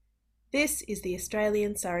This is the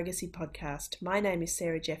Australian Surrogacy Podcast. My name is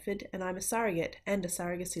Sarah Jefford and I'm a surrogate and a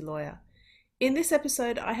surrogacy lawyer. In this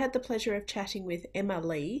episode, I had the pleasure of chatting with Emma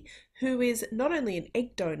Lee, who is not only an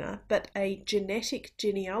egg donor, but a genetic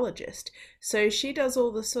genealogist. So she does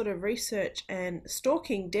all the sort of research and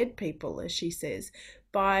stalking dead people, as she says,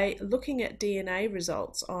 by looking at DNA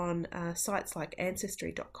results on sites like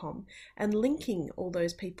Ancestry.com and linking all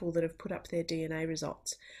those people that have put up their DNA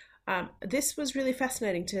results. This was really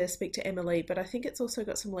fascinating to speak to Emily, but I think it's also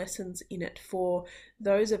got some lessons in it for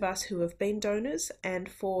those of us who have been donors and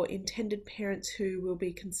for intended parents who will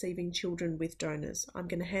be conceiving children with donors. I'm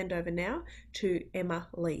going to hand over now to Emma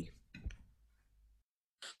Lee.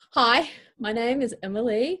 Hi, my name is Emma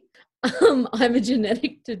Lee. I'm a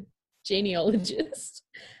genetic genealogist,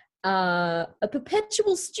 a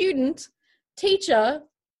perpetual student, teacher,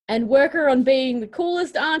 and worker on being the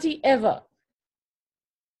coolest auntie ever.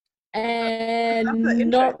 And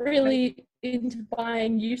not really into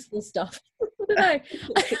buying useful stuff. I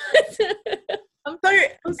don't know.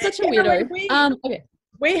 I'm such a weirdo. Okay.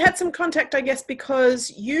 We had some contact, I guess, because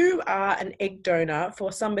you are an egg donor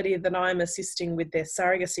for somebody that I'm assisting with their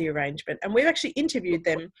surrogacy arrangement. And we've actually interviewed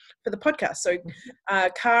them for the podcast. So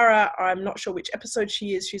Cara, I'm not sure which episode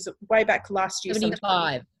she is. She's way back last year.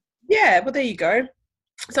 75. Yeah, well, there you go.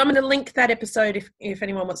 So I'm going to link that episode if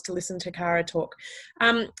anyone wants to listen to Cara talk.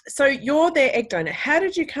 So you're their egg donor. How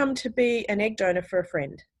did you come to be an egg donor for a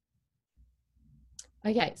friend?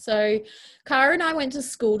 Okay, so Cara and I went to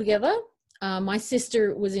school together. My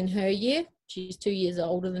sister was in her year. She's 2 years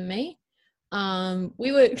older than me.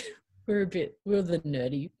 We were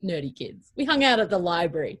the nerdy kids. We hung out at the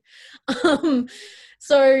library.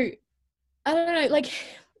 So I don't know, like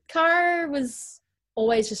Cara was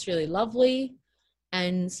always just really lovely.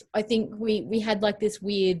 And I think we had like this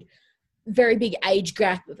weird, very big age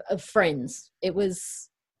gap of friends. It was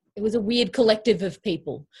a weird collective of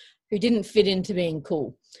people who didn't fit into being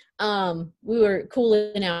cool. We were cool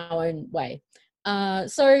in our own way.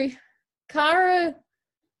 So Cara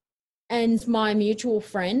and my mutual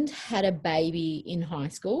friend had a baby in high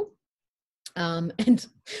school. And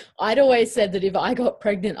I'd always said that if I got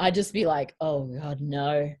pregnant, I'd just be like, oh God,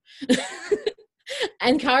 no.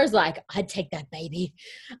 And Cara's like, I'd take that baby.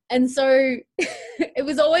 And so it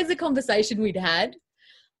was always a conversation we'd had.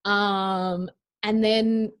 And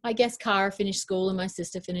then I guess Cara finished school and my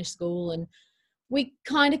sister finished school, and we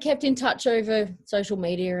kind of kept in touch over social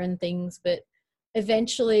media and things. But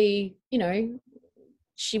eventually, you know,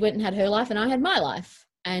 she went and had her life and I had my life.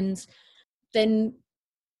 And then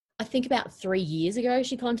I think about 3 years ago,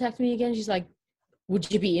 she contacted me again. She's like, would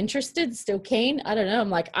you be interested? Still keen? I don't know. I'm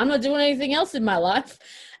like, I'm not doing anything else in my life.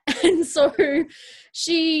 And so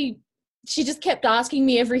she just kept asking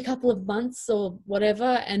me every couple of months or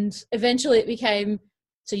whatever. And eventually it became,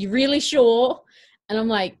 so you're really sure? And I'm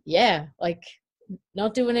like, yeah, like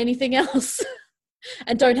not doing anything else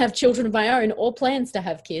and don't have children of my own or plans to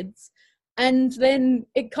have kids. And then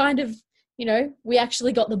it kind of, you know, we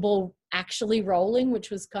actually got the ball actually rolling, which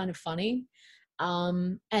was kind of funny.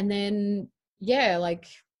 And then, yeah, like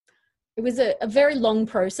it was a very long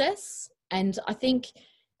process. And I think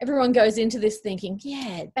everyone goes into this thinking,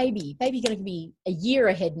 yeah, baby going to be a year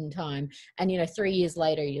ahead in time. And, you know, 3 years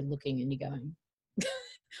later, you're looking and you're going,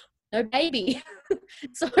 no baby.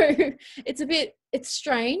 So it's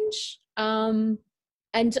strange. And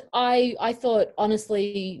I thought,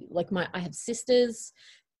 honestly, like I have sisters,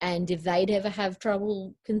 and if they'd ever have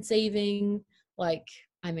trouble conceiving, like,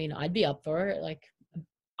 I mean, I'd be up for it. Like,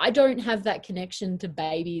 I don't have that connection to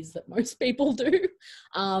babies that most people do.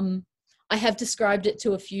 I have described it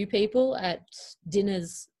to a few people at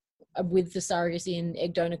dinners with the surrogacy and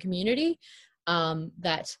egg donor community,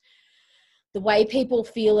 that the way people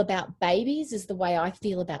feel about babies is the way I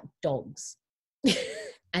feel about dogs.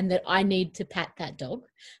 And that I need to pat that dog.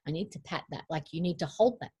 I need to pat that, like you need to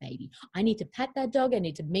hold that baby. I need to pat that dog. I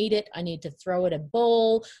need to meet it. I need to throw it a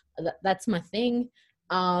ball. That's my thing.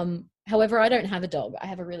 However, I don't have a dog. I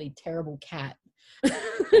have a really terrible cat.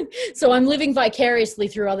 So I'm living vicariously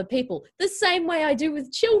through other people, the same way I do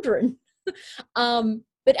with children.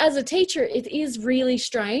 But as a teacher, it is really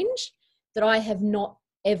strange that I have not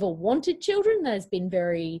ever wanted children.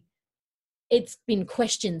 It's been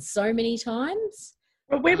questioned so many times.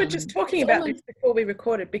 Well, we were just talking about this before we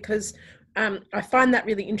recorded, because I find that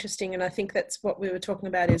really interesting, and I think that's what we were talking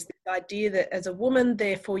about, is the idea that as a woman,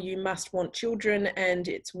 therefore you must want children, and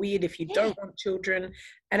it's weird if you don't want children.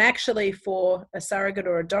 And actually for a surrogate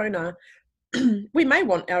or a donor, we may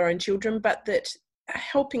want our own children, but that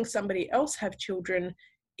helping somebody else have children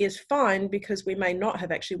is fine, because we may not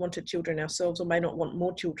have actually wanted children ourselves or may not want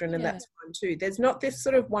more children, and that's fine too. There's not this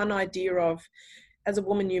sort of one idea of, as a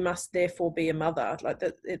woman, you must therefore be a mother. Like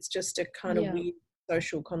that, it's just a kind of weird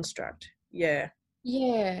social construct. Yeah.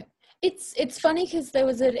 Yeah. It's funny because there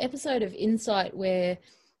was an episode of Insight where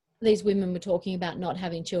these women were talking about not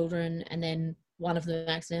having children, and then one of them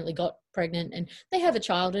accidentally got pregnant and they have a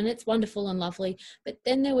child, and it's wonderful and lovely. But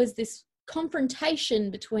then there was this confrontation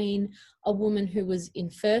between a woman who was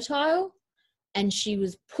infertile, and she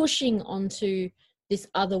was pushing onto this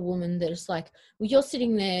other woman that is like, well, you're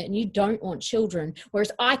sitting there and you don't want children,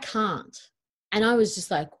 whereas I can't. And I was just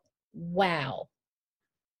like, wow,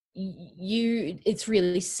 it's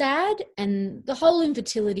really sad. And the whole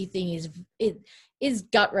infertility thing is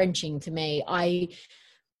gut-wrenching to me.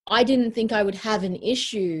 I didn't think I would have an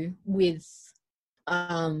issue with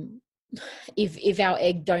if our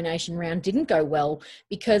egg donation round didn't go well,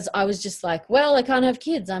 because I was just like, well, I can't have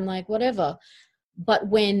kids. I'm like, whatever. But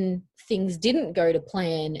when things didn't go to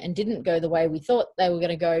plan and didn't go the way we thought they were going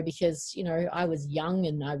to go, because, you know, I was young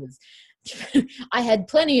and I had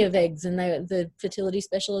plenty of eggs, and the fertility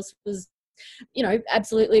specialist was, you know,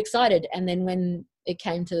 absolutely excited. And then when it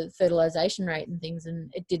came to fertilization rate and things,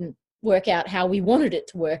 and it didn't work out how we wanted it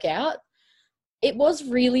to work out, it was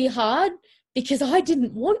really hard because I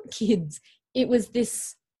didn't want kids. It was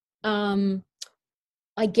this, I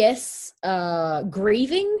guess,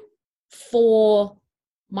 grieving for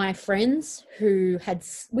my friends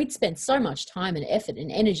we'd spent so much time and effort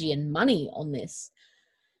and energy and money on this,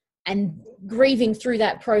 and grieving through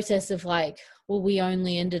that process of like, well, we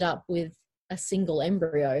only ended up with a single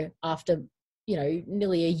embryo after, you know,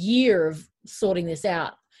 nearly a year of sorting this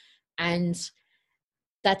out. And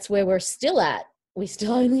that's where we're still at. We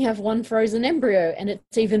still only have one frozen embryo, and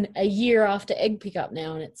it's even a year after egg pickup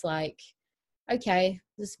now. And it's like, okay,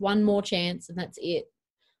 there's one more chance and that's it.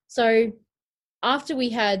 So after we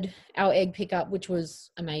had our egg pickup, which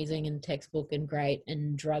was amazing and textbook and great,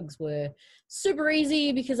 and drugs were super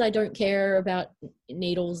easy because I don't care about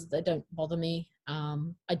needles. They don't bother me.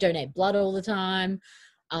 I donate blood all the time.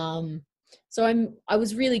 So I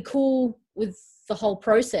was really cool with the whole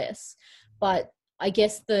process. But I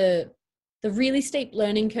guess the really steep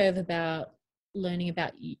learning curve about learning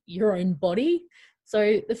about your own body.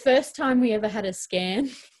 So the first time we ever had a scan,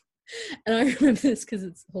 and I remember this because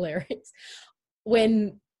it's hilarious,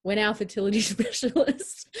 when our fertility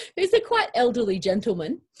specialist, who's a quite elderly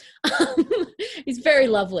gentleman, he's very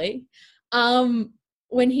lovely,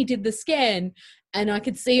 when he did the scan and I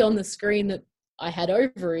could see on the screen that I had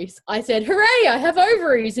ovaries, I said, hooray, I have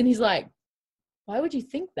ovaries. And he's like, why would you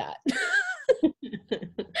think that?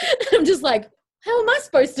 I'm just like, how am I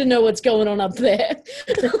supposed to know what's going on up there?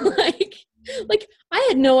 like I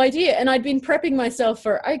had no idea. And I'd been prepping myself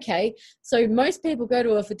for, okay, so most people go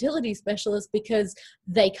to a fertility specialist because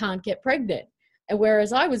they can't get pregnant. And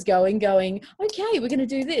whereas I was going, okay, we're going to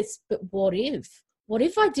do this. But what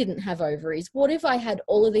if I didn't have ovaries? What if I had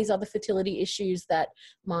all of these other fertility issues that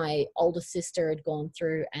my older sister had gone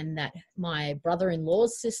through, and that my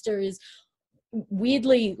brother-in-law's sister is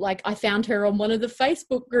weirdly, like, I found her on one of the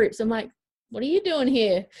Facebook groups. I'm like, what are you doing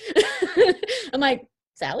here? I'm like,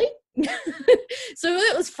 Sally? So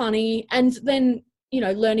it was funny. And then, you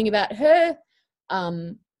know, learning about her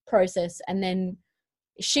process. And then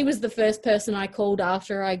she was the first person I called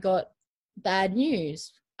after I got bad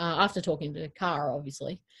news, after talking to Cara,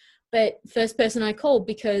 obviously. But first person I called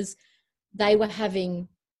because they were having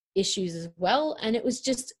issues as well. And it was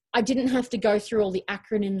just, I didn't have to go through all the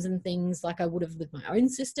acronyms and things like I would have with my own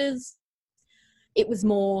sisters. It was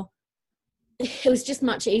just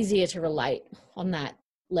much easier to relate on that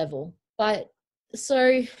level. But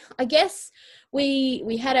so I guess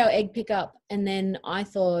we had our egg pickup, and then I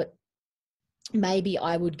thought maybe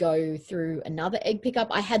I would go through another egg pickup.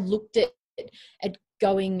 I had looked at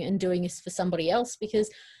going and doing this for somebody else, because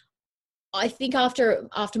I think after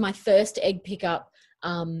my first egg pickup,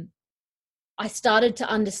 I started to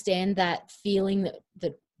understand that feeling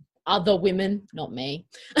that other women, not me,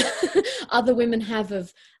 other women have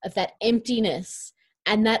of that emptiness,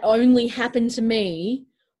 and that only happened to me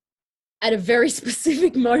at a very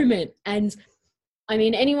specific moment. And I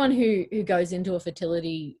mean, anyone who goes into a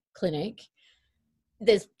fertility clinic,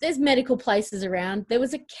 there's medical places around. There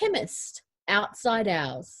was a chemist outside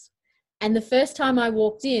ours. And the first time I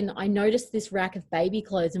walked in, I noticed this rack of baby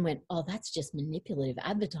clothes and went, oh, that's just manipulative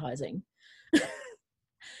advertising.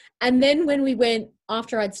 And then when we went,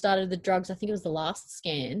 after I'd started the drugs, I think it was the last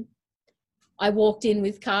scan, I walked in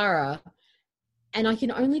with Cara, and I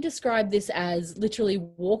can only describe this as literally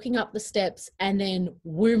walking up the steps and then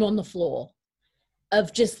womb on the floor,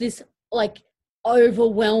 of just this like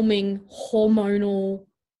overwhelming hormonal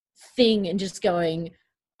thing and just going,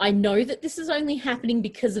 I know that this is only happening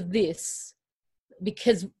because of this,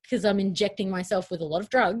 because I'm injecting myself with a lot of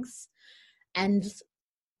drugs, and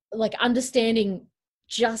like understanding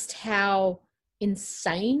just how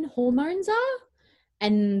insane hormones are.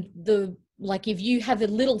 And like if you have a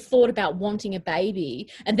little thought about wanting a baby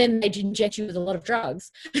and then they inject you with a lot of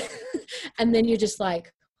drugs and then you're just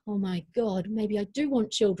like, oh my God, maybe I do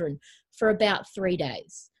want children. For about 3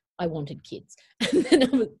 days, I wanted kids. And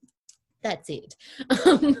then that's it.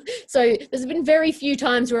 So there's been very few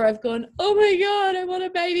times where I've gone, oh my God, I want a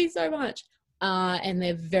baby so much. And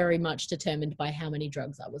they're very much determined by how many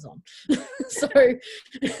drugs I was on. So,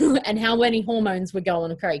 and how many hormones were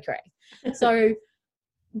going cray-cray. So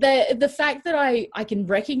the fact that I can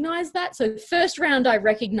recognize that. So first round, I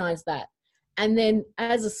recognize that. And then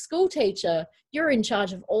as a school teacher, you're in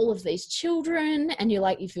charge of all of these children and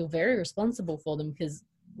you feel very responsible for them because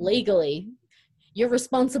legally you're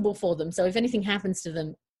responsible for them. So if anything happens to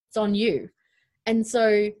them, it's on you. And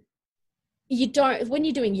so when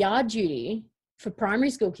you're doing yard duty for primary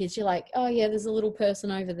school kids, you're like, oh yeah, there's a little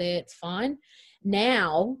person over there. It's fine.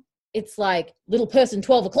 Now it's like little person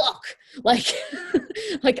 12 o'clock. Like,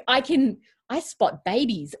 like I spot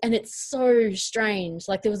babies and it's so strange.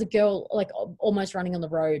 Like there was a girl like almost running on the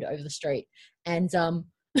road over the street and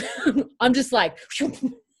I'm just like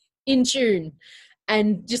in tune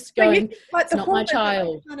and just going, so it's not my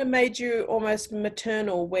child. Kind of made you almost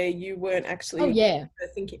maternal where you weren't actually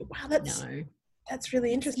thinking, wow, that's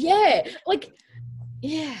really interesting. Yeah. Like,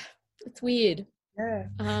 yeah, it's weird. Yeah.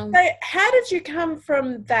 So how did you come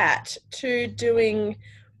from that to doing,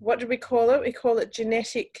 what do we call it? We call it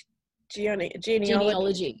genealogy.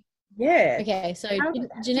 Yeah. Okay. So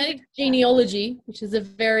genetic genealogy, which is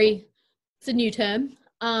it's a new term.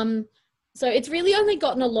 So it's really only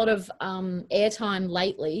gotten a lot of airtime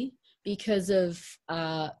lately because of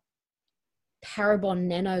Parabon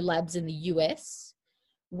Nano Labs in the US,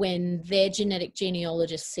 when their genetic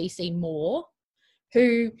genealogist, CC Moore,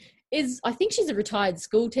 who is, I think she's a retired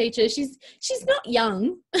school teacher. She's not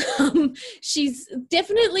young. She's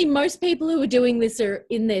definitely, most people who are doing this are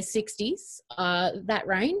in their 60s, that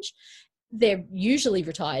range. They're usually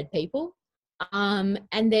retired people. And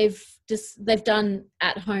they've done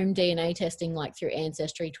at-home DNA testing like through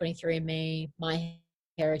Ancestry, 23andMe,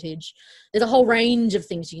 MyHeritage. There's a whole range of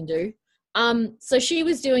things you can do. So she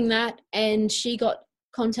was doing that and she got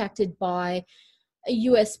contacted by a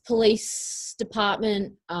US police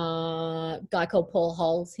department guy called Paul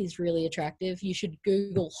Holes. He's really attractive. You should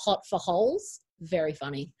Google hot for holes. Very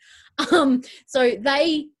funny. So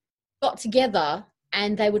they got together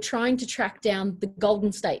and they were trying to track down the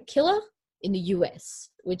Golden State Killer in the US,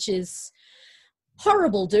 which is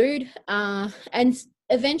horrible, dude. And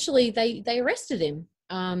eventually they arrested him.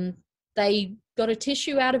 They got a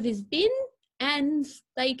tissue out of his bin and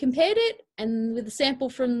they compared it, and with a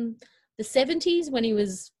sample from the 70s when he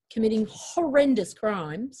was committing horrendous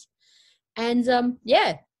crimes. And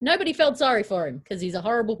nobody felt sorry for him because he's a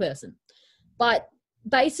horrible person. But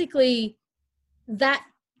basically that,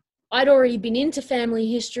 I'd already been into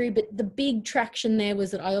family history, but the big traction there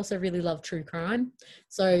was that I also really love true crime.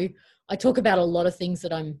 So I talk about a lot of things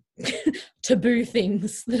that I'm taboo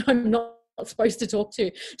things that I'm not supposed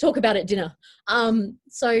to talk about at dinner.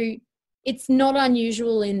 So it's not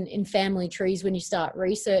unusual in family trees when you start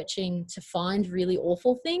researching to find really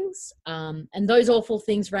awful things. And those awful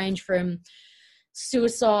things range from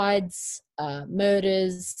suicides,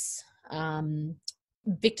 murders,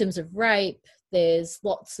 victims of rape. There's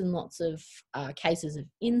lots and lots of cases of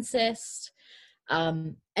incest.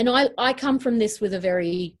 And I come from this with a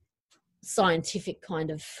very scientific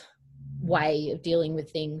kind of way of dealing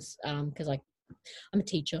with things because I'm a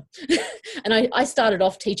teacher. And I started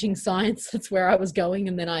off teaching science. That's where I was going.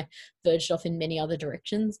 And then I verged off in many other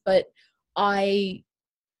directions. But I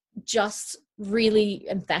just really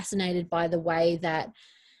am fascinated by the way that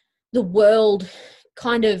the world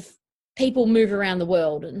kind of, people move around the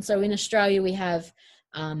world. And so in Australia, we have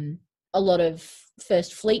a lot of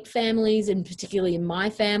First Fleet families, and particularly in my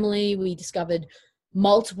family, we discovered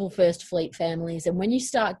multiple First Fleet families. And when you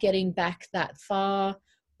start getting back that far,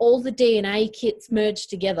 all the DNA kits merge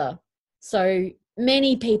together. So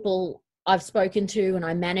many people I've spoken to, and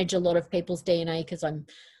I manage a lot of people's DNA because I'm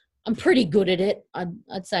pretty good at it.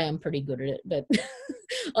 I'd say I'm pretty good at it, but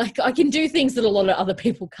like I can do things that a lot of other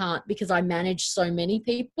people can't because I manage so many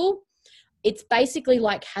people. It's basically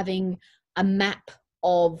like having a map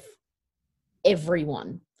of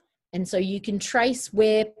everyone. And so you can trace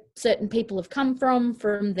where certain people have come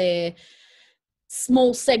from their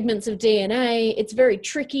small segments of DNA. It's very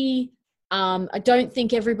tricky. I don't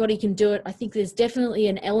think everybody can do it. I think there's definitely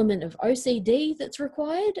an element of OCD that's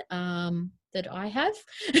required, that I have.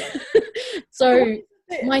 So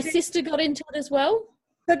my sister got into it as well.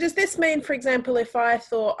 So does this mean, for example, if I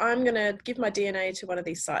thought I'm going to give my DNA to one of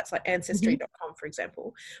these sites like ancestry.com, for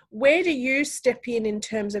example, where do you step in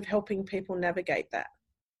terms of helping people navigate that?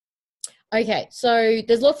 Okay, so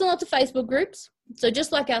there's lots and lots of Facebook groups. So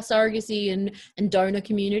just like our surrogacy and donor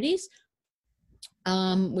communities,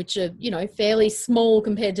 which are, fairly small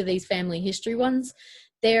compared to these family history ones,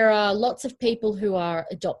 there are lots of people who are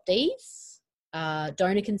adoptees,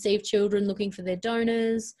 donor conceived children looking for their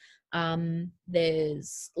donors.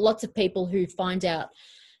 There's lots of people who find out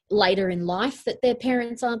later in life that their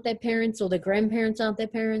parents aren't their parents, or their grandparents aren't their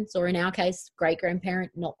parents, or in our case,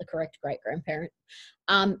 great-grandparent, not the correct great-grandparent.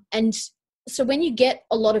 And so when you get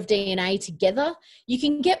a lot of DNA together, you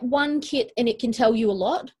can get one kit and it can tell you a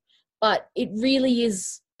lot, but it really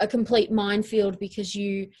is a complete minefield, because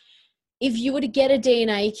if you were to get a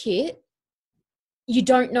DNA kit, you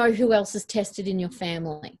don't know who else is tested in your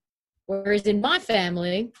family. Whereas in my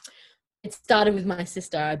family, it started with my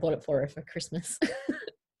sister. I bought it for her for Christmas.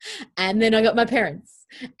 And then I got my parents.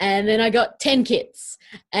 And then I got 10 kits.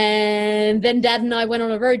 And then Dad and I went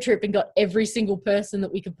on a road trip and got every single person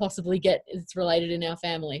that we could possibly get that's related in our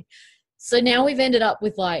family. So now we've ended up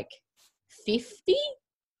with like 50.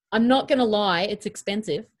 I'm not going to lie, it's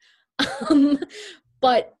expensive.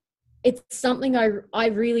 But it's something I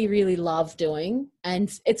really, really love doing.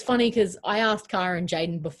 And it's funny because I asked Cara and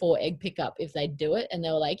Jaden before egg pickup if they'd do it. And they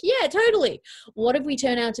were like, yeah, totally. What if we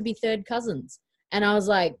turn out to be third cousins? And I was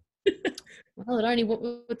like, well,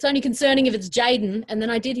 it's only concerning if it's Jaden. And then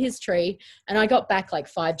I did his tree and I got back like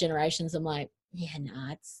 5 generations. I'm like, yeah,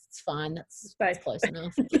 nah, it's fine. That's close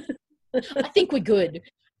enough. I think we're good.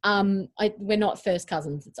 We're not first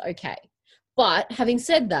cousins. It's okay. But having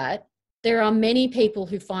said that, there are many people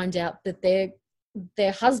who find out that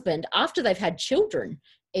their husband, after they've had children,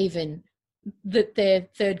 even, that they're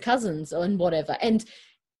third cousins and whatever. And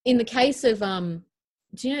in the case of, do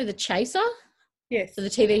you know The Chaser? Yes. So the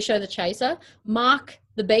TV show The Chaser, Mark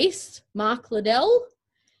the Beast, Mark Liddell,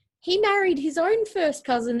 he married his own first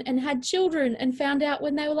cousin and had children and found out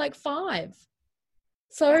when they were like 5.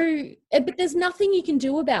 So, but there's nothing you can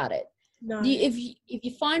do about it. No. If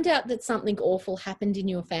you find out that something awful happened in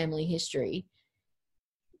your family history,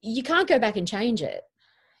 you can't go back and change it.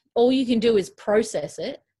 All you can do is process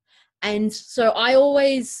it. And so I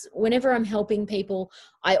always, whenever I'm helping people,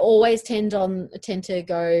 I always tend to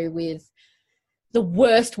go with the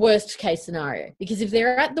worst case scenario. Because if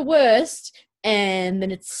they're at the worst and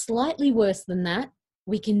then it's slightly worse than that,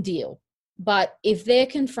 we can deal. But if they're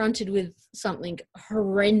confronted with something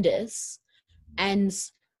horrendous, and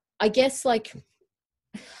I guess like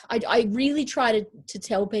I really try to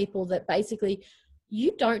tell people that basically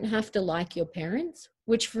you don't have to like your parents,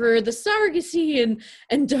 which for the surrogacy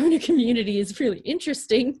and donor community is really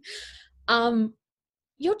interesting.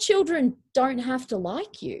 Your children don't have to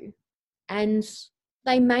like you, and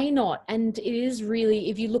they may not. And it is really,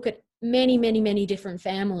 if you look at many, many, many different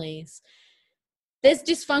families, there's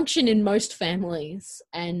dysfunction in most families,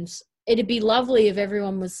 and it'd be lovely if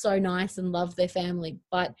everyone was so nice and loved their family.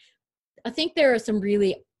 But I think there are some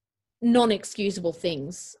really non-excusable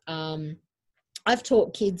things. I've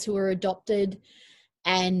taught kids who are adopted,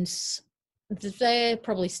 and they're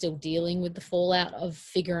probably still dealing with the fallout of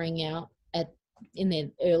figuring out in their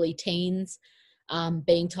early teens,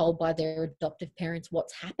 being told by their adoptive parents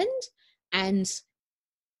what's happened. And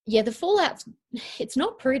yeah, the fallout, it's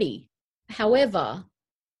not pretty. However,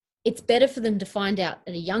 it's better for them to find out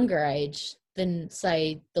at a younger age than,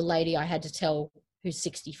 say, the lady I had to tell who's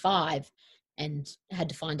 65 and had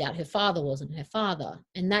to find out her father wasn't her father.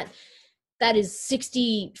 And that is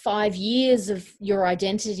 65 years of your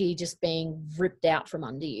identity just being ripped out from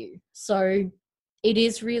under you. So it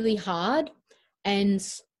is really hard. And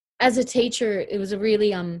as a teacher, it was a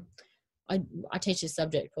really, I teach this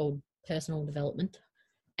subject called personal development.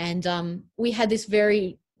 And we had this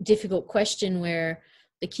very difficult question where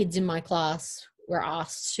the kids in my class were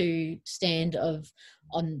asked to stand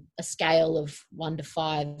on a scale of 1 to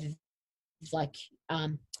 5, like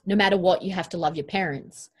no matter what, you have to love your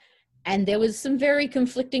parents. And there was some very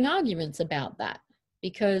conflicting arguments about that,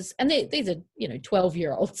 because, and these are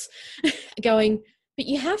 12-year-olds going, but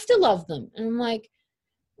you have to love them. And I'm like,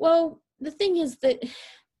 well, the thing is that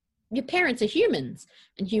your parents are humans,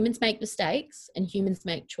 and humans make mistakes, and humans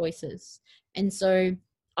make choices. And so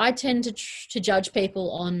I tend to judge people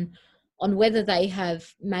on whether they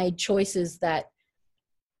have made choices that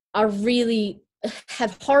are really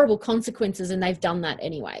have horrible consequences, and they've done that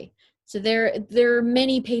anyway. So there are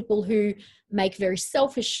many people who make very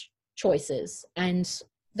selfish choices, and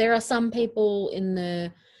there are some people in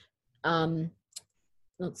the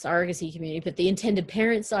not surrogacy community, but the intended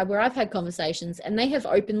parent side, where I've had conversations, and they have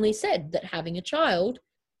openly said that having a child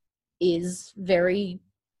is very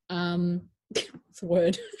what's the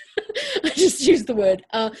word? I just used the word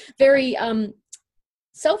very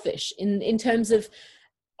selfish in terms of,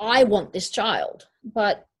 I want this child,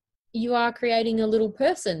 but you are creating a little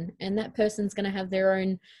person, and that person's going to have their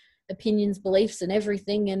own opinions, beliefs, and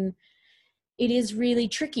everything. And it is really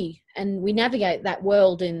tricky. And we navigate that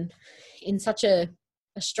world in such a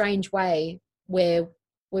strange way, where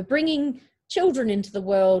we're bringing children into the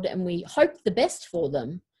world and we hope the best for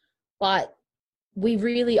them, but we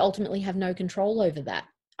really ultimately have no control over that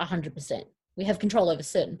 100%. We have control over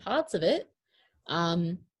certain parts of it.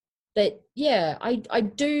 But yeah, I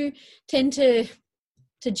do tend to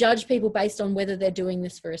judge people based on whether they're doing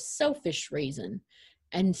this for a selfish reason.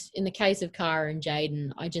 And in the case of Cara and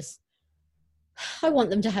Jaden, I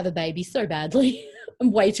want them to have a baby so badly.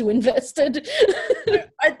 I'm way too invested.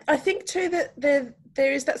 I think too that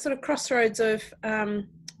there is that sort of crossroads of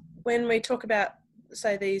when we talk about,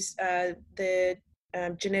 say, these the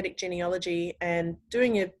genetic genealogy and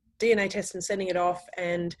doing a DNA test and sending it off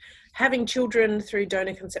and having children through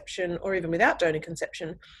donor conception or even without donor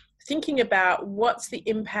conception, thinking about what's the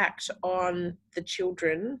impact on the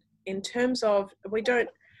children in terms of,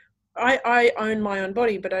 I own my own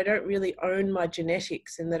body, but I don't really own my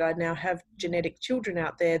genetics, in that I now have genetic children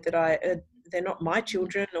out there that they're not my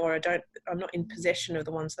children, or I'm not in possession of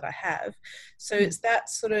the ones that I have. So it's that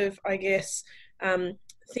sort of, I guess,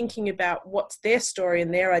 thinking about what's their story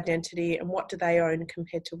and their identity and what do they own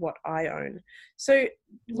compared to what I own. So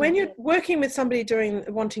when you're working with somebody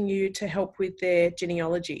wanting you to help with their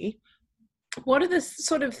genealogy, what are the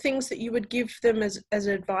sort of things that you would give them as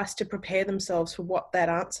advice to prepare themselves for what that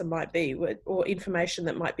answer might be, or information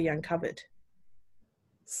that might be uncovered?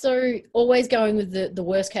 So always going with the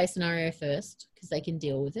worst case scenario first, because they can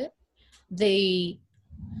deal with it.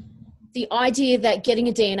 The idea that getting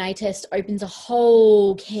a DNA test opens a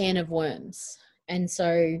whole can of worms. And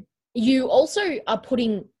so you also are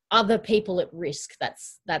putting other people at risk.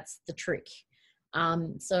 That's the trick.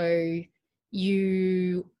 So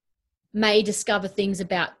you may discover things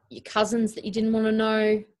about your cousins that you didn't want to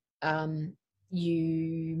know.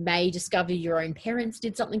 You may discover your own parents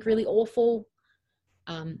did something really awful.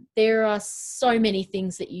 There are so many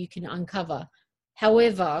things that you can uncover.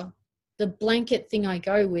 However, the blanket thing I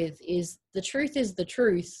go with is the truth is the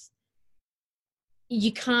truth.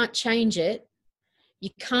 You can't change it.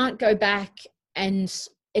 You can't go back, and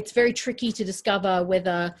it's very tricky to discover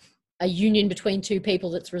whether a union between two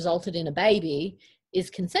people that's resulted in a baby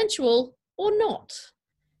is consensual or not.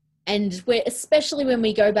 And especially when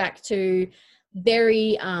we go back to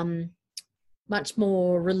very much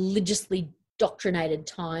more religiously doctrinated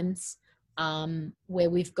times, where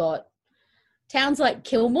we've got towns like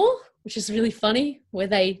Kilmore, which is really funny, where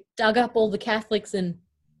they dug up all the Catholics and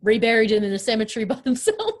reburied them in a cemetery by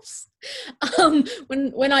themselves.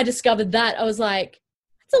 When I discovered that, I was like,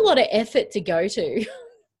 that's a lot of effort to go to.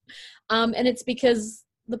 And it's because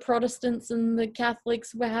the Protestants and the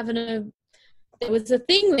Catholics were there was a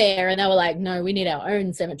thing there, and they were like, no, we need our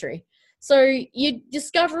own cemetery. So you're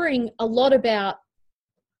discovering a lot about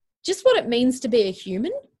just what it means to be a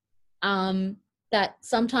human, that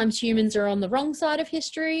sometimes humans are on the wrong side of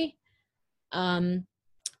history.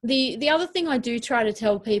 The other thing I do try to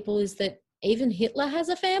tell people is that even Hitler has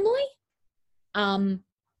a family. And,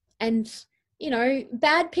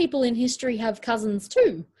 bad people in history have cousins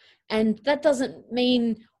too. And that doesn't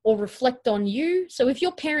mean or reflect on you. So if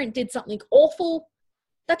your parent did something awful,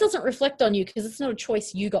 that doesn't reflect on you, because it's not a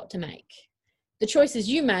choice you got to make. The choices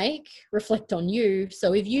you make reflect on you.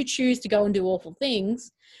 So if you choose to go and do awful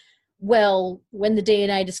things, well, when the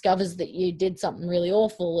DNA discovers that you did something really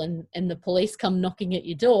awful and the police come knocking at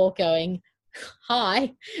your door going,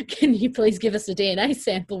 hi, can you please give us a DNA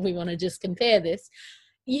sample? We want to just compare this.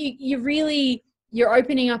 You're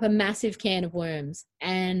opening up a massive can of worms.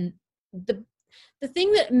 And the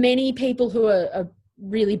thing that many people who are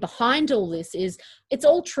really behind all this is it's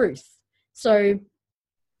all truth. So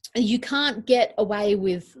you can't get away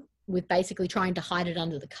with basically trying to hide it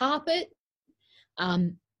under the carpet.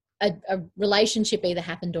 A relationship either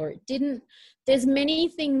happened or it didn't. There's many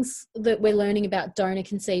things that we're learning about donor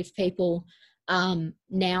conceived people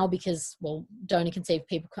now, because, well, donor conceived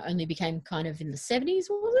people only became kind of in the 70s,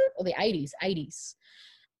 was it? Or the 80s.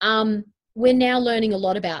 We're now learning a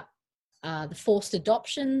lot about the forced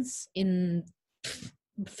adoptions in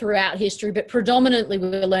throughout history, but predominantly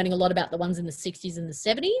we're learning a lot about the ones in the 60s and the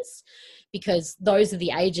 70s, because those are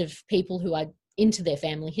the age of people who are into their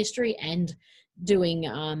family history and doing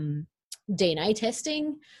DNA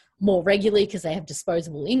testing more regularly because they have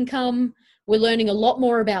disposable income. We're learning a lot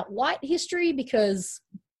more about white history because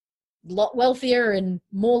a lot wealthier and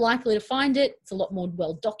more likely to find it. It's a lot more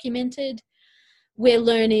well documented. We're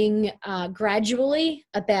learning gradually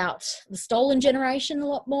about the stolen generation a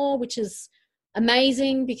lot more, which is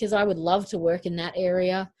amazing because I would love to work in that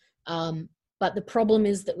area. But the problem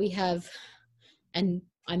is that we have, and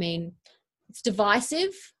I mean, it's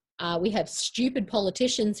divisive. We have stupid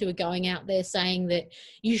politicians who are going out there saying that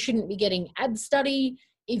you shouldn't be getting ab study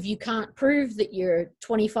if you can't prove that you're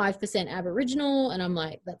 25% Aboriginal. And I'm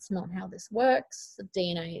like, that's not how this works. The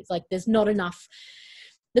DNA is like, there's not enough.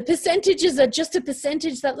 The percentages are just a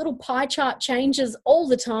percentage. That little pie chart changes all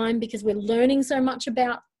the time because we're learning so much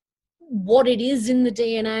about what it is in the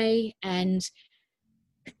DNA, and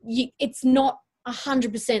it's not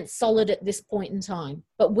 100% solid at this point in time,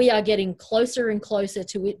 but we are getting closer and closer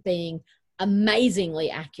to it being amazingly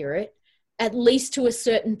accurate, at least to a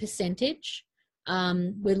certain percentage.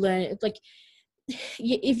 We're learning, like,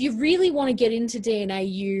 if you really want to get into DNA,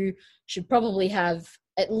 you should probably have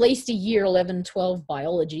at least a year 11, 12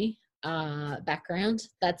 biology background.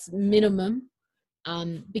 That's minimum,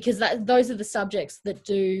 because those are the subjects that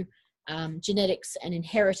do genetics and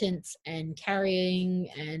inheritance and carrying,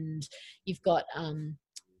 and you've got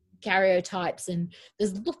karyotypes, and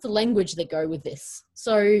there's lots of language that go with this.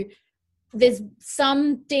 So there's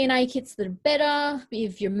some DNA kits that are better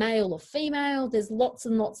if you're male or female. There's lots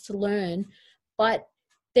and lots to learn, but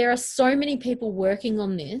there are so many people working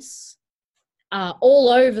on this all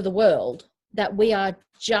over the world that we are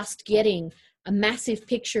just getting a massive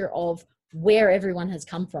picture of where everyone has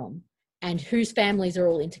come from and whose families are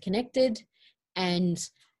all interconnected, and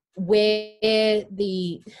where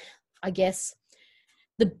I guess,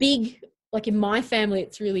 the big, like in my family,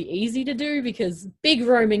 it's really easy to do because big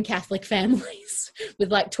Roman Catholic families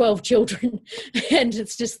with like 12 children. And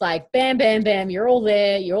it's just like, bam, bam, bam, you're all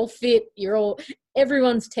there, you're all fit,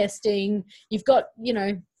 everyone's testing. You've got,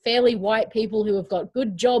 fairly white people who have got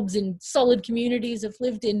good jobs in solid communities, have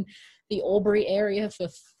lived in the Albury area for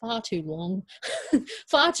far too long,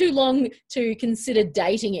 far too long to consider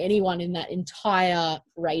dating anyone in that entire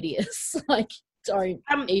radius. Like, don't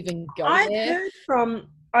even go there.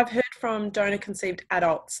 I've heard from donor-conceived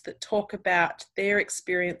adults that talk about their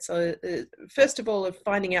experience, first of all, of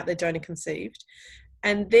finding out they're donor-conceived,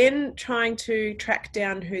 and then trying to track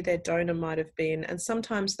down who their donor might have been. And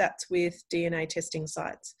sometimes that's with DNA testing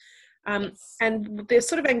sites. Yes. And there's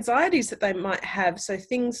sort of anxieties that they might have. So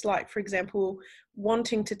things like, for example,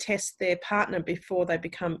 wanting to test their partner before they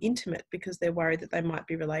become intimate because they're worried that they might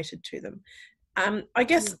be related to them. I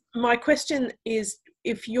guess my question is,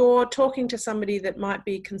 if you're talking to somebody that might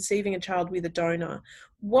be conceiving a child with a donor,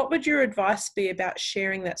 what would your advice be about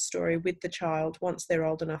sharing that story with the child once they're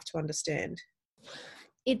old enough to understand?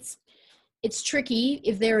 It's tricky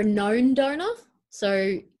if they're a known donor.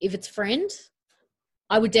 So if it's a friend,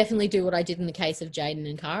 I would definitely do what I did in the case of Jaden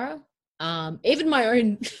and Cara. Even my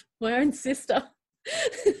own sister.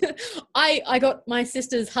 I got my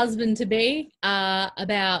sister's husband to be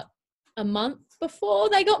about a month before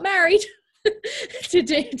they got married to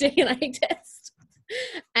do a DNA test.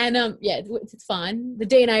 And it's fine. The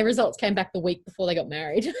DNA results came back the week before they got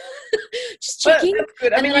married. Just checking. Well, that's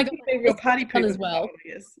good. I mean, I got a real party pooper as well.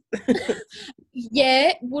 Yes. Yeah,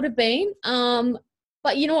 it would have been.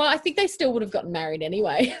 But you know what? I think they still would have gotten married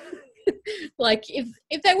anyway. Like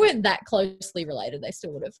if they weren't that closely related, they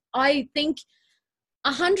still would have. I think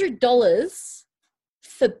 $100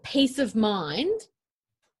 for peace of mind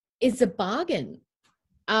is a bargain.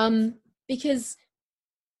 Because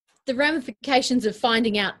the ramifications of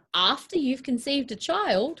finding out after you've conceived a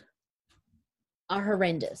child are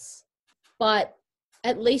horrendous. But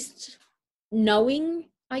at least knowing,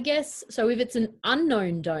 I guess, so if it's an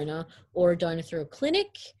unknown donor or a donor through a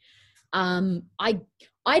clinic,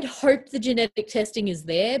 I'd hope the genetic testing is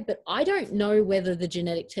there, but I don't know whether the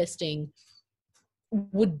genetic testing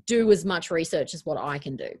would do as much research as what I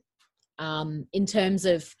can do. In terms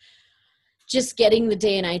of just getting the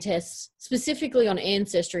DNA tests, specifically on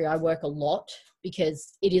Ancestry, I work a lot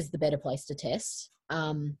because it is the better place to test,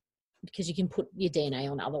 because you can put your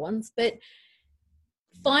DNA on other ones. But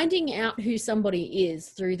finding out who somebody is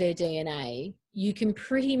through their DNA, you can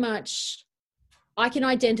pretty much, I can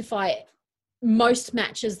identify most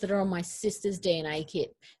matches that are on my sister's DNA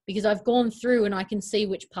kit because I've gone through and I can see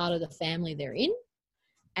which part of the family they're in.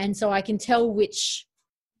 And so I can tell which,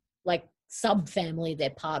 like, sub-family they're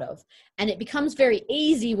part of. And it becomes very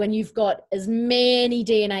easy when you've got as many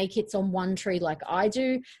DNA kits on one tree like I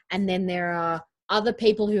do, and then there are other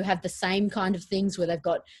people who have the same kind of things where they've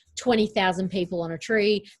got 20,000 people on a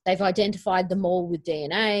tree. They've identified them all with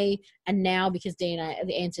DNA. And now because DNA,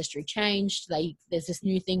 the ancestry changed, there's this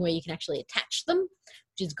new thing where you can actually attach them,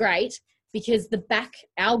 which is great because the back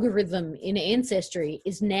algorithm in Ancestry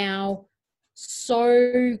is now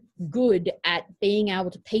so good at being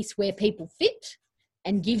able to piece where people fit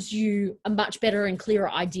and gives you a much better and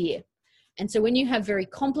clearer idea. And so when you have very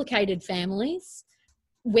complicated families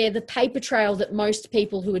where the paper trail that most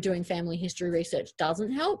people who are doing family history research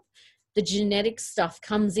doesn't help, the genetic stuff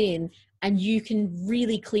comes in and you can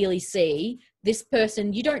really clearly see this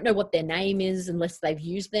person. You don't know what their name is unless they've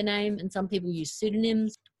used their name, and some people use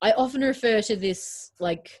pseudonyms. I often refer to this,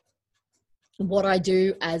 like what I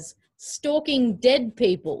do, as stalking dead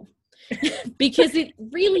people because it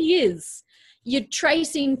really is. You're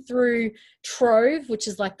tracing through Trove, which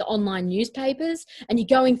is like the online newspapers, and you're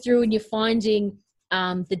going through and you're finding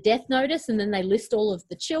the death notice, and then they list all of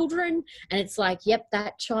the children, and it's like, yep,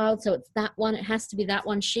 that child, so it's that one, it has to be that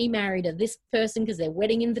one, she married this person because their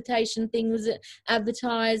wedding invitation thing was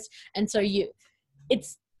advertised. And so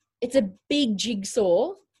it's a big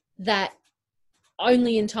jigsaw that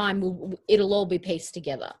only in time it'll all be pieced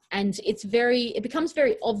together. And it becomes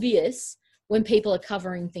very obvious when people are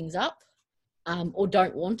covering things up or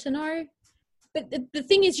don't want to know. But the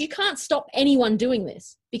thing is, you can't stop anyone doing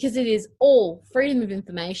this because it is all freedom of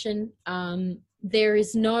information. There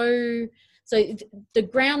is no... So the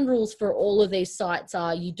ground rules for all of these sites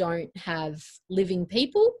are you don't have living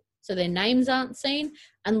people, so their names aren't seen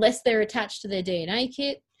unless they're attached to their DNA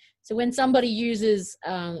kit. So when somebody uses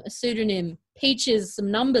a pseudonym, Peaches,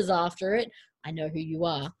 some numbers after it, I know who you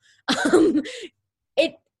are.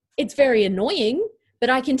 It's very annoying, but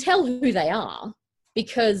I can tell who they are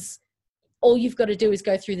because all you've got to do is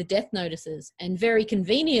go through the death notices. And very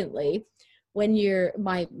conveniently, when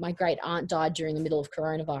my great aunt died during the middle of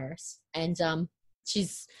coronavirus, and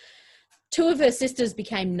two of her sisters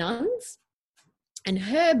became nuns, and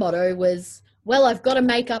her motto was, well, I've got to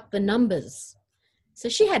make up the numbers. So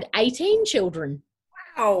she had 18 children.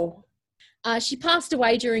 Wow. She passed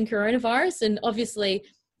away during coronavirus, and obviously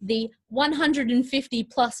the 150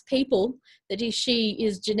 plus people that she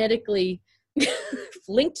is genetically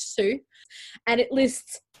linked to, and it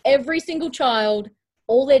lists every single child,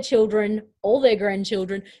 all their children, all their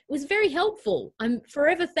grandchildren. It was very helpful. I'm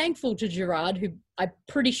forever thankful to Gerard, who I'm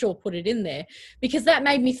pretty sure put it in there, because that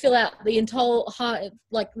made me fill out the entire,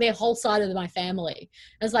 like their whole side of my family.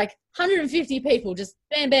 It was like 150 people, just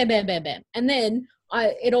bam, bam, bam, bam, bam. And then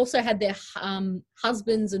it also had their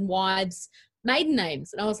husbands and wives' maiden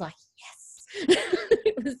names. And I was like, yes.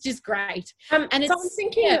 It was just great. And so I'm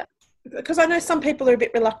thinking, because I know some people are a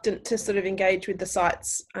bit reluctant to sort of engage with the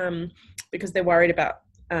sites because they're worried about,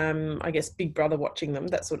 I guess, Big Brother watching them,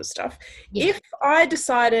 that sort of stuff. Yeah. If I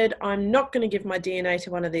decided I'm not going to give my DNA to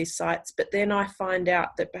one of these sites, but then I find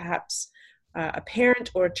out that perhaps a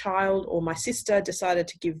parent or a child or my sister decided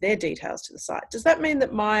to give their details to the site, does that mean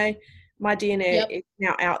that my DNA is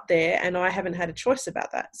now out there and I haven't had a choice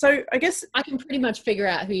about that? So I guess I can pretty much figure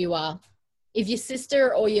out who you are. If your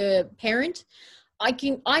sister or your parent, I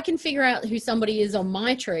can figure out who somebody is on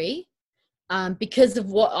my tree because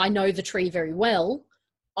of what I know the tree very well.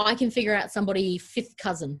 I can figure out somebody fifth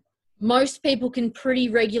cousin. Most people can pretty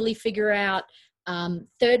regularly figure out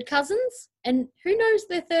third cousins, and who knows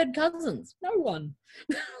their third cousins? No one.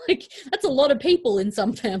 Like, that's a lot of people in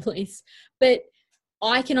some families, but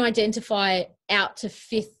I can identify out to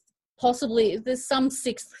fifth, possibly there's some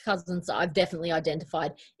sixth cousins that I've definitely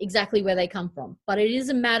identified exactly where they come from. But it is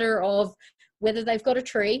a matter of whether they've got a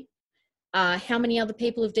tree, how many other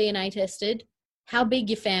people have DNA tested, how big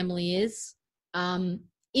your family is.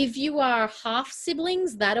 If you are half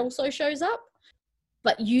siblings, that also shows up.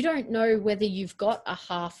 But you don't know whether you've got a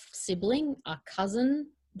half sibling, a cousin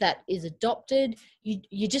that is adopted.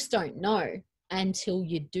 You just don't know until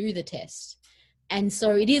you do the test. And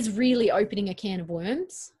so it is really opening a can of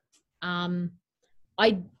worms.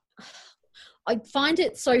 I find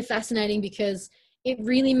it so fascinating because it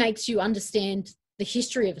really makes you understand the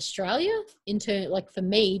history of Australia like for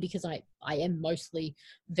me, because I am mostly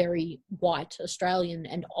very white Australian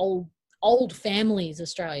and old families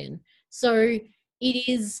Australian. So it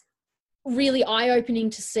is really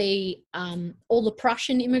eye-opening to see all the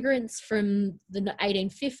Prussian immigrants from the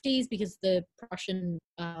 1850s, because the Prussian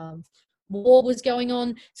war was going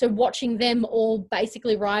on. So watching them all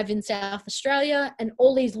basically arrive in South Australia, and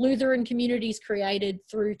all these Lutheran communities created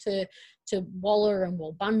through to Waller and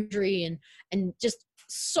Walbundry, and just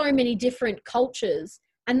so many different cultures,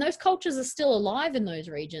 and those cultures are still alive in those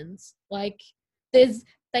regions. Like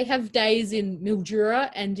they have days in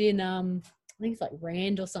Mildura and in I think it's like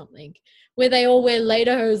Rand or something, where they all wear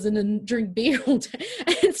lederhosen and drink beer all day.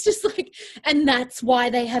 And it's just like, and that's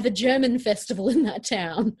why they have a German festival in that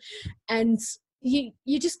town. And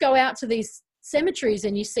you just go out to these cemeteries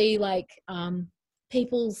and you see like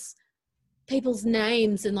people's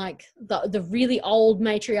names, and like the really old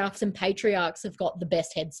matriarchs and patriarchs have got the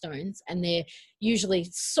best headstones, and they're usually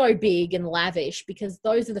so big and lavish because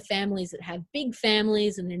those are the families that have big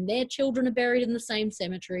families, and then their children are buried in the same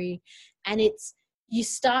cemetery. And you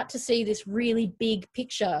start to see this really big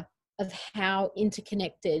picture of how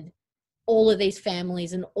interconnected all of these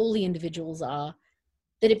families and all the individuals are,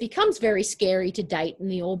 that it becomes very scary to date in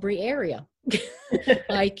the Albury area.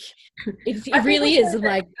 Like it really is.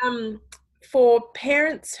 Like for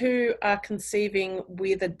parents who are conceiving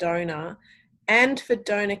with a donor and for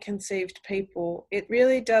donor conceived people, it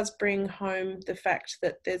really does bring home the fact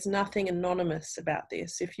that there's nothing anonymous about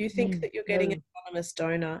this. If you think that you're getting an anonymous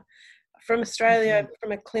donor from Australia,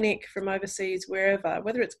 from a clinic, from overseas, wherever,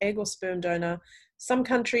 whether it's egg or sperm donor, some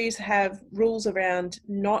countries have rules around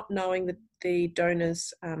not knowing the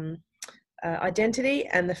donor's identity,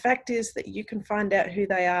 and the fact is that you can find out who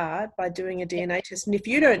they are by doing a DNA test, and if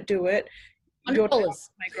you don't do it, your child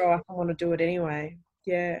may grow up and want to do it anyway.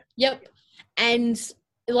 Yep. And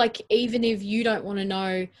like, even if you don't want to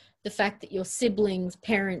know the fact that your siblings,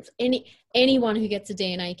 parents, anyone who gets a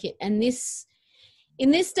DNA kit, and in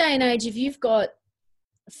this day and age, if you've got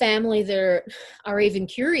family that are even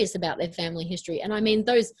curious about their family history, and I mean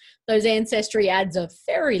those ancestry ads are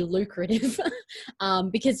very lucrative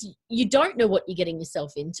because you don't know what you're getting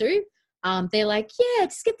yourself into. They're like, yeah,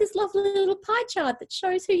 just get this lovely little pie chart that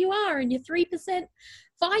shows who you are, and you're 3%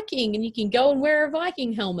 Viking, and you can go and wear a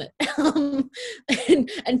Viking helmet, and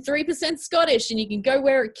 3% Scottish, and you can go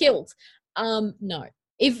wear a kilt. No,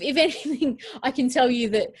 if anything, I can tell you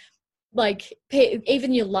that, like,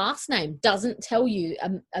 even your last name doesn't tell you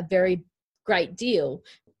a very great deal.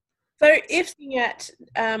 So if looking at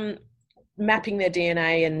mapping their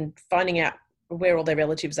DNA and finding out where all their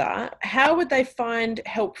relatives are, how would they find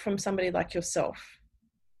help from somebody like yourself?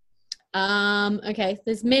 Okay,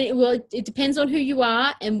 there's many. Well, it depends on who you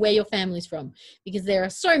are and where your family's from, because there are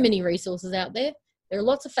so many resources out there. There are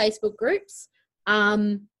lots of Facebook groups.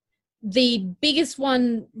 The biggest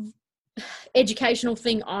one, educational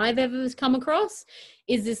thing I've ever come across,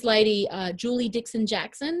 is this lady, Julie Dixon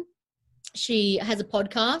Jackson. She has a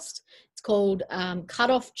podcast. It's called Cut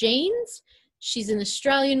Off Genes. She's an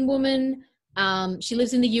Australian woman. She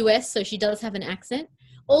lives in the US, so she does have an accent.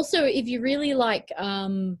 Also, if you really like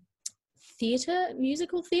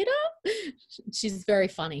musical theatre, she's very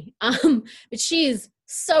funny. But she is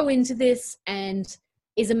so into this and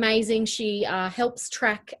is amazing. She helps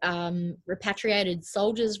track repatriated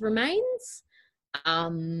soldiers' remains,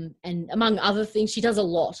 and among other things, she does a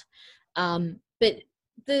lot. But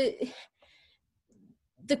the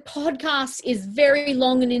podcast is very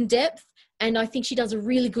long and in depth, and I think she does a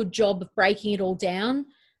really good job of breaking it all down.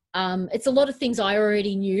 It's a lot of things I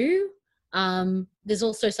already knew. There's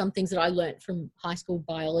also some things that I learnt from high school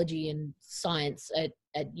biology and science at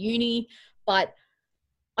uni. But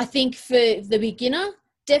I think for the beginner,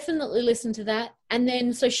 definitely listen to that. And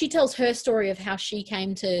then, so she tells her story of how she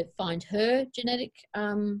came to find her genetic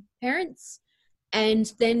parents.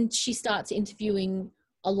 And then she starts interviewing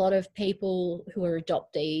a lot of people who are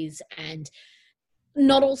adoptees, and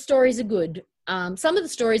not all stories are good. Some of the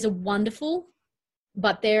stories are wonderful,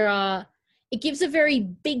 but it gives a very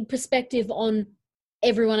big perspective on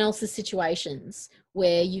everyone else's situations,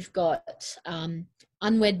 where you've got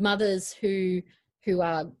unwed mothers who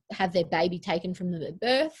have their baby taken from them at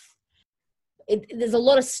birth. There's a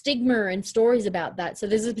lot of stigma and stories about that. So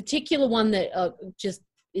there's a particular one that just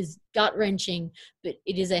is gut-wrenching, but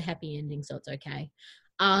it is a happy ending, so it's okay.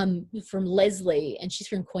 From Leslie, and she's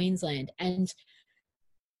from Queensland. And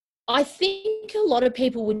I think a lot of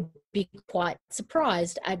people would be quite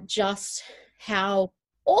surprised at just how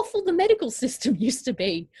awful the medical system used to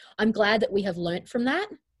be. I'm glad that we have learnt from that.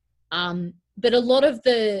 But a lot of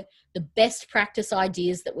the best practice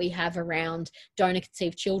ideas that we have around donor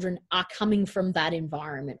conceived children are coming from that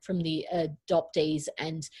environment, from the adoptees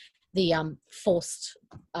and the forced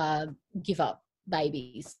give up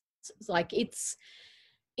babies. It's like, it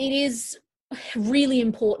is really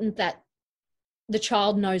important that the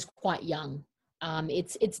child knows quite young.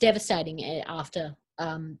 It's devastating after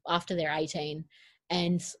they're 18.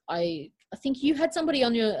 And I think you had somebody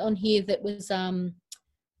on here that was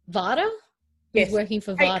VADA. Yes, working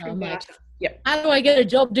for VADA. I'm like, Yep. How do I get a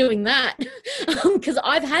job doing that? Because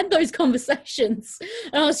I've had those conversations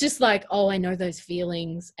and I was just like, oh, I know those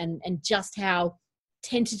feelings, and just how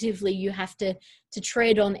tentatively you have to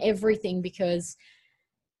tread on everything, because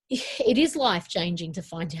it is life-changing to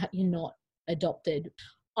find out you're not adopted.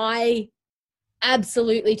 I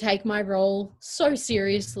absolutely take my role so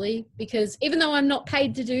seriously, because even though I'm not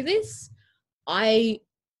paid to do this, I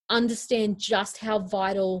understand just how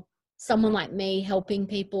vital someone like me helping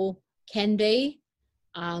people can be.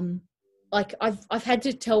 Like I've had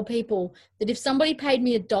to tell people that if somebody paid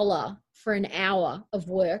me $1 for an hour of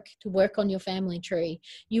work to work on your family tree,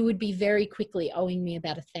 you would be very quickly owing me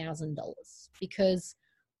about $1,000, because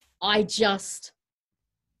I just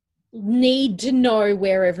need to know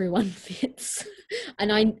where everyone fits.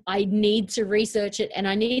 And I need to research it, and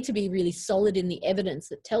I need to be really solid in the evidence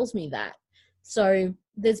that tells me that. So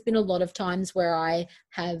there's been a lot of times where I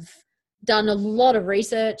have done a lot of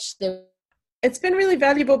research. It's been really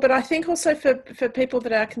valuable, but I think also for people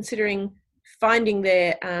that are considering finding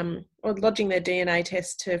their or lodging their DNA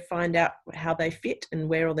test to find out how they fit and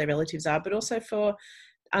where all their relatives are, but also for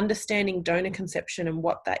understanding donor conception and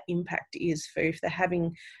what that impact is for if they're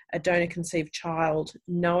having a donor conceived child,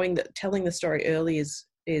 knowing that telling the story early is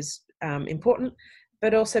important,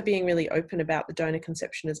 but also being really open about the donor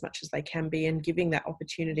conception as much as they can be, and giving that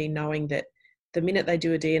opportunity, knowing that the minute they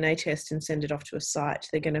do a DNA test and send it off to a site,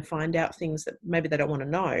 they're going to find out things that maybe they don't want to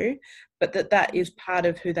know, but that is part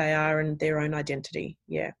of who they are and their own identity.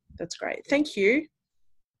 Yeah, that's great. Thank you.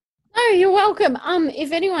 Oh, you're welcome.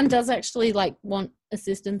 If anyone does actually want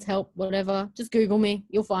assistance, help, whatever, just Google me.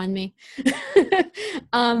 You'll find me.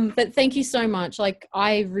 But thank you so much.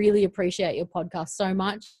 I really appreciate your podcast so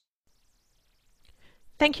much.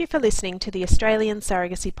 Thank you for listening to the Australian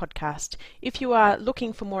Surrogacy Podcast. If you are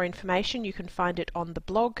looking for more information, you can find it on the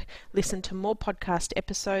blog. Listen to more podcast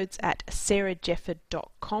episodes at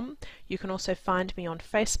sarahjefford.com. You can also find me on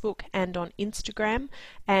Facebook and on Instagram.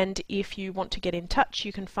 And if you want to get in touch,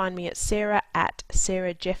 you can find me at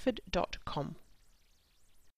sarah@sarahjefford.com.